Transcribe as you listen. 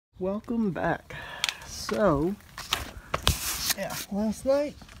Welcome back. So, yeah, last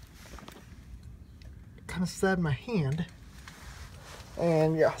night kind of stabbed my hand,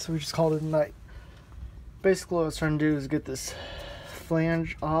 and yeah, so we just called it a night. Basically, what I was trying to do is get this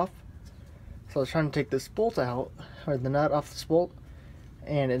flange off. So I was trying to take this bolt out, or the nut off this bolt,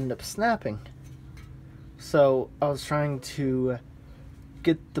 and it ended up snapping. So I was trying to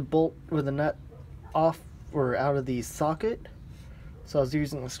get the bolt or the nut off or out of the socket. So I was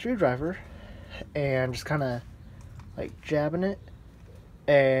using a screwdriver and just kind of like jabbing it,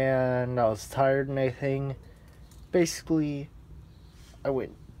 and I was tired and everything. Basically, I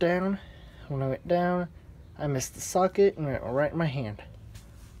went down. When I went down, I missed the socket and it went right in my hand.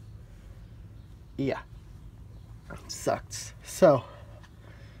 Yeah, it sucks. So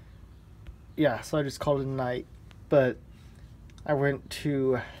yeah, so I just called it a night, but I went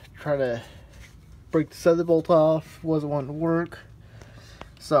to try to break this other bolt off. Wasn't wanting to work.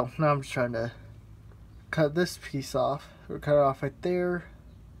 So now I'm just trying to cut this piece off, or cut it off right there,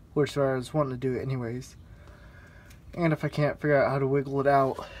 which I was wanting to do it anyways. And if I can't figure out how to wiggle it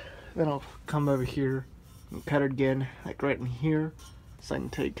out, then I'll come over here and cut it again, like right in here, so I can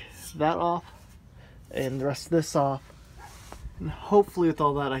take that off and the rest of this off, and hopefully with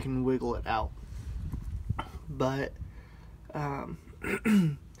all that I can wiggle it out. But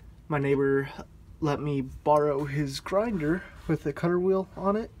my neighbor let me borrow his grinder with the cutter wheel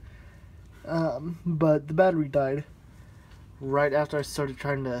on it, but the battery died right after I started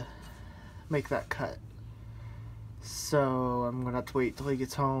trying to make that cut. So I'm gonna have to wait till he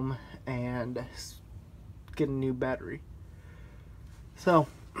gets home and get a new battery. So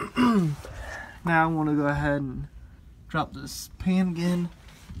now I'm gonna go ahead and drop this pan again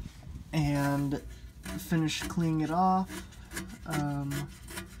and finish cleaning it off.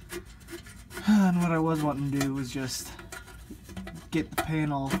 And what I was wanting to do was just get the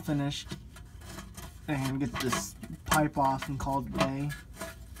pan all finished and get this pipe off and call it a day.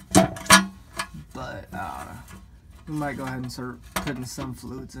 But we might go ahead and start putting some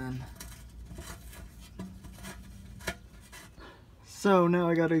fluids in. So now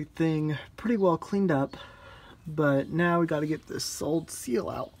I got everything pretty well cleaned up, but now we got to get this old seal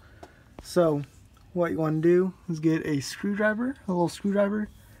out. So what you want to do is get a screwdriver, a little screwdriver.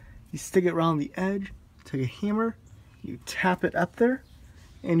 You stick it around the edge, take a hammer, you tap it up there,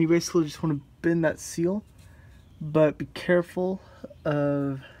 and you basically just want to bend that seal. But be careful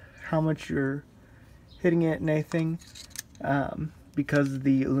of how much you're hitting it and anything, because of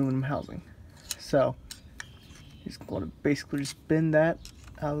the aluminum housing. So you're just going to basically just bend that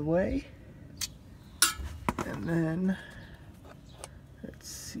out of the way, and then let's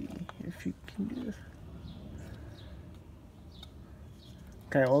see if you can do this.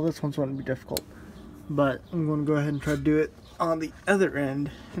 Okay, well this one's going to be difficult, but I'm going to go ahead and try to do it on the other end,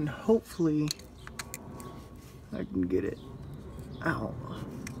 and hopefully I can get it out.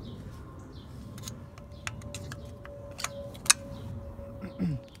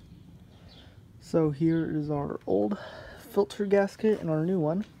 So here is our old filter gasket and our new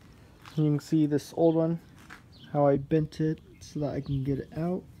one. You can see this old one, how I bent it so that I can get it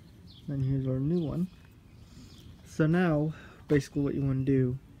out. Then here's our new one. So now basically what you want to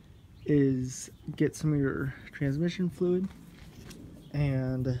do is get some of your transmission fluid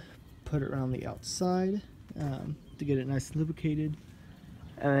and put it around the outside to get it nice and lubricated,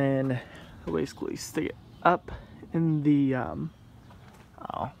 and then basically stick it up in the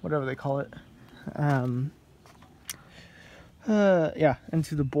whatever they call it, yeah,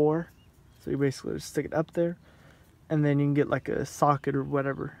 into the bore. So you basically just stick it up there, and then you can get like a socket or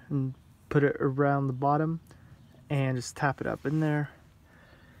whatever and put it around the bottom and just tap it up in there.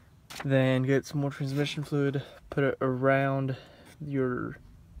 Then get some more transmission fluid, put it around your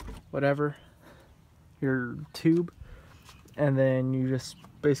whatever, your tube, and then you just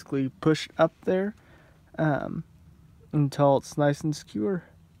basically push it up there until it's nice and secure,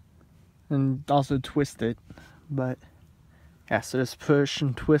 and also twist it. But yeah, so just push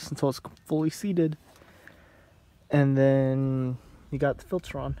and twist until it's fully seated, and then you got the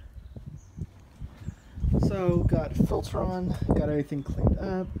filter on. So got a filter on, got everything cleaned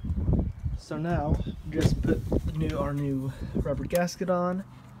up. So now just put our new rubber gasket on,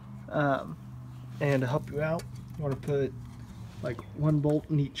 and to help you out, you want to put like one bolt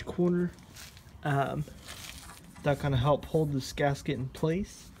in each corner. That kind of help hold this gasket in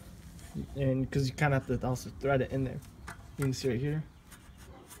place, and because you kind of have to also thread it in there. You can see right here,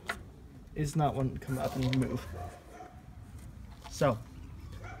 it's not wanting to come up and move. So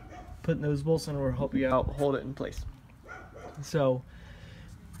putting those bolts in will help you out, hold it in place. So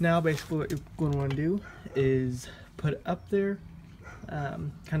now basically what you're going to want to do is put it up there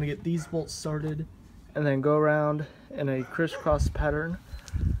kind of get these bolts started, and then go around in a crisscross pattern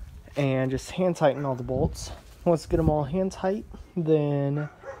and just hand tighten all the bolts. Once you get them all hand tight, then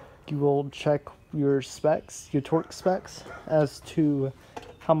you will check your specs, your torque specs, as to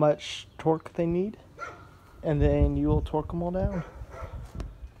how much torque they need, and then you will torque them all down.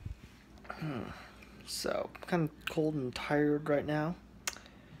 So, I'm kind of cold and tired right now,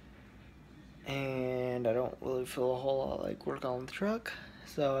 and I don't really feel a whole lot like work on the truck,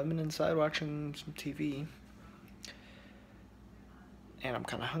 so I've been inside watching some TV, and I'm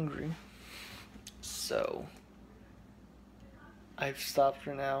kind of hungry, so I've stopped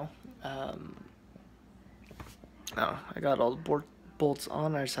for now. I got all the bolts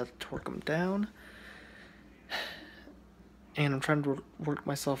on, I just have to torque them down, and I'm trying to work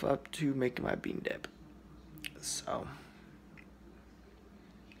myself up to making my bean dip. So,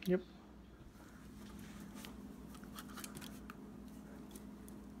 yep.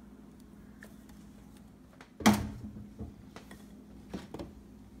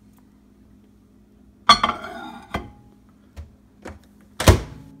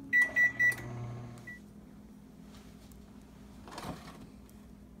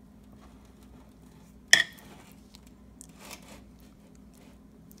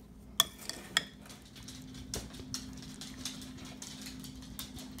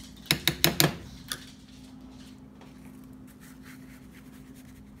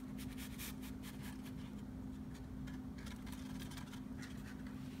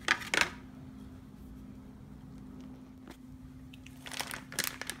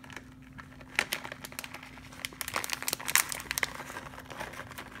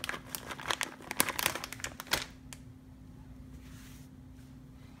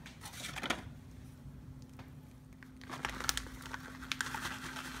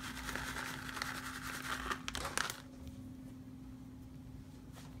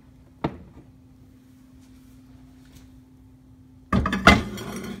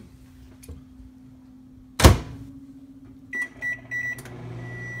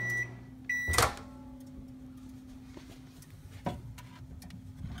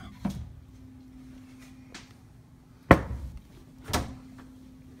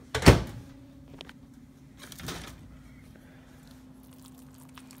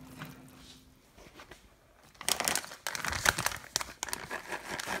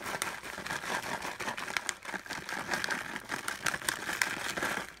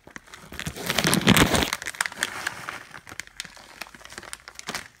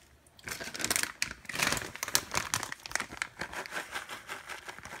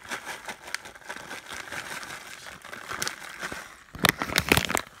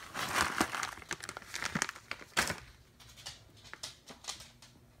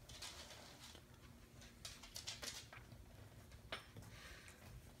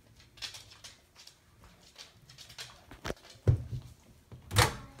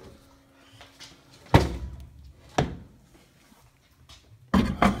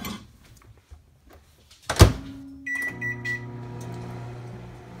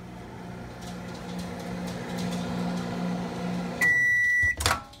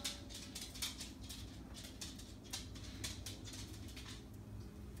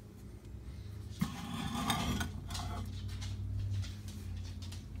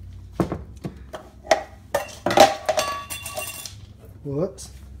 Whoops.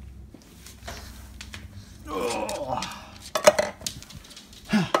 Oh.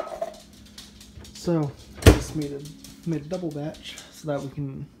 So, I just made a double batch so that we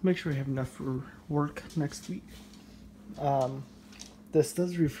can make sure we have enough for work next week. This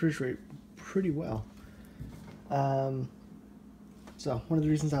does refrigerate pretty well. So one of the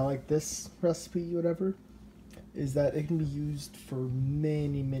reasons I like this recipe, whatever, is that it can be used for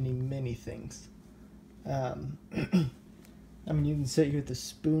many things. I mean, you can sit here with a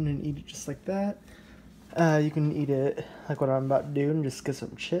spoon and eat it just like that. You can eat it like what I'm about to do and just get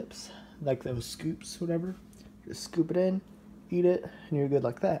some chips, like those scoops, whatever. Just scoop it in, eat it, and you're good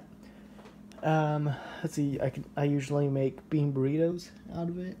like that. Let's see, I usually make bean burritos out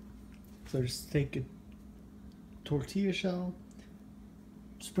of it. So just take a tortilla shell,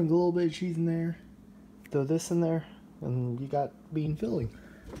 sprinkle a little bit of cheese in there, throw this in there, and you got bean filling.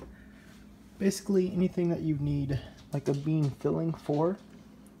 Basically anything that you need like a bean filling for,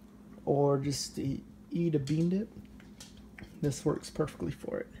 or just to eat a bean dip, this works perfectly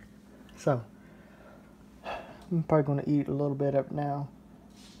for it. So I'm probably going to eat a little bit of it now,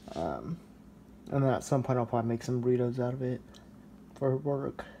 and then at some point I'll probably make some burritos out of it for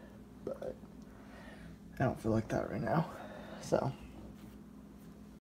work, but I don't feel like that right now. So